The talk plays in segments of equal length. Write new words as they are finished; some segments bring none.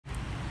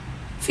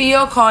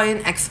FIO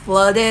coin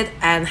exploded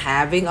and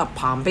having a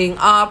pumping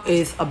up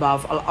is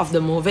above all of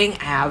the moving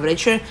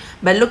average.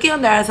 But looking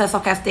on the RSI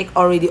stochastic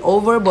already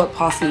overbought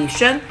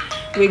position,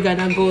 we're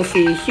gonna go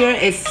see here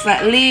is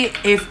slightly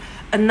if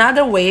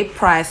another way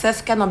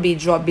prices cannot be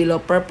dropped below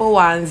purple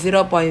one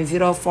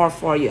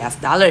 0.044 US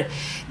dollar.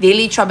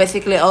 Daily chart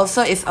basically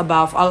also is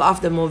above all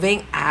of the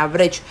moving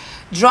average.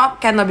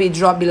 Drop cannot be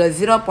dropped below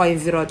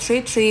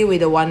 0.033 with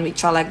the 1 week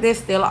chart like this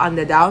still on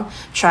the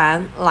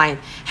downtrend line.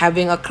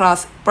 Having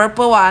across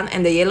purple one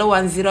and the yellow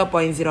one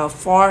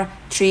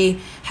 0.043,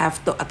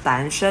 have to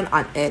attention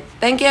on it.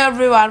 Thank you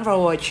everyone for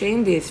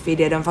watching this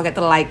video. Don't forget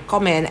to like,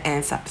 comment,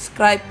 and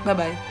subscribe. Bye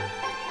bye.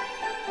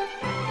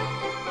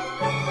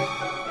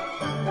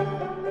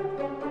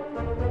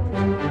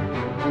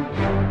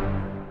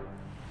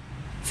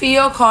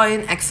 FIO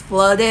coin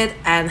exploded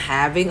and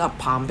having a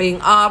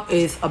pumping up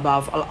is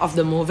above all of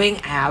the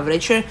moving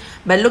average.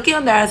 But looking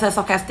on the RSI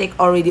stochastic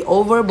already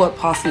overbought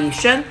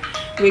position,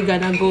 we're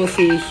gonna go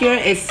see here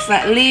is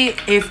slightly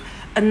if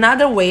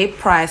another way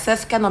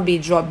prices cannot be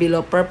dropped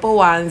below purple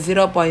one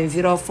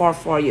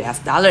 0.044 US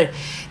dollar.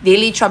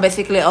 Daily chart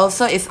basically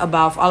also is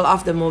above all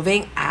of the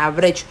moving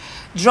average.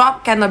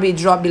 Drop cannot be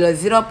dropped below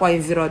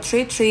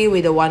 0.033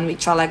 with the 1 week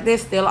chart like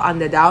this still on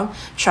the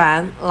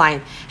downtrend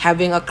line.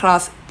 Having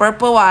across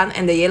purple one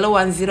and the yellow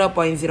one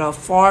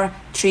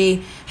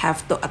 0.043,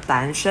 have to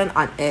attention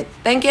on it.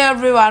 Thank you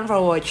everyone for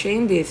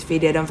watching this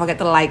video. Don't forget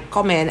to like,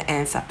 comment,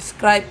 and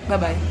subscribe. Bye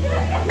bye.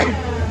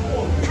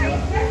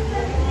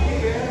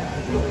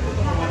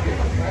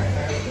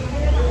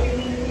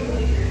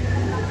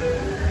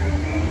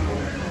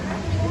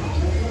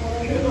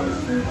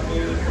 Thank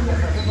you.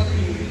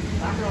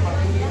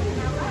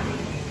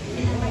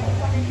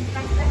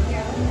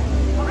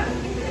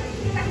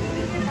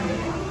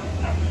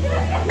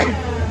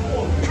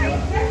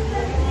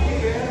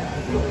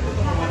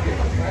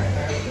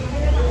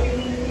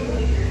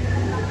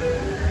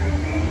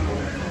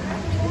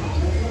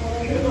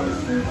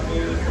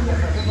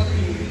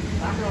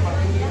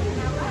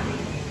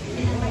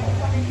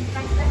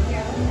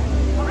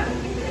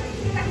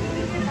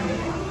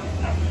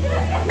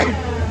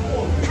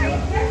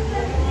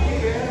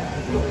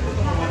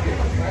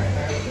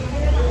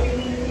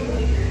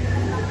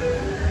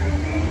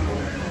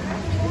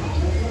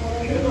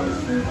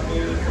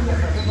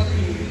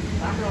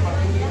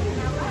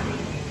 Thank you.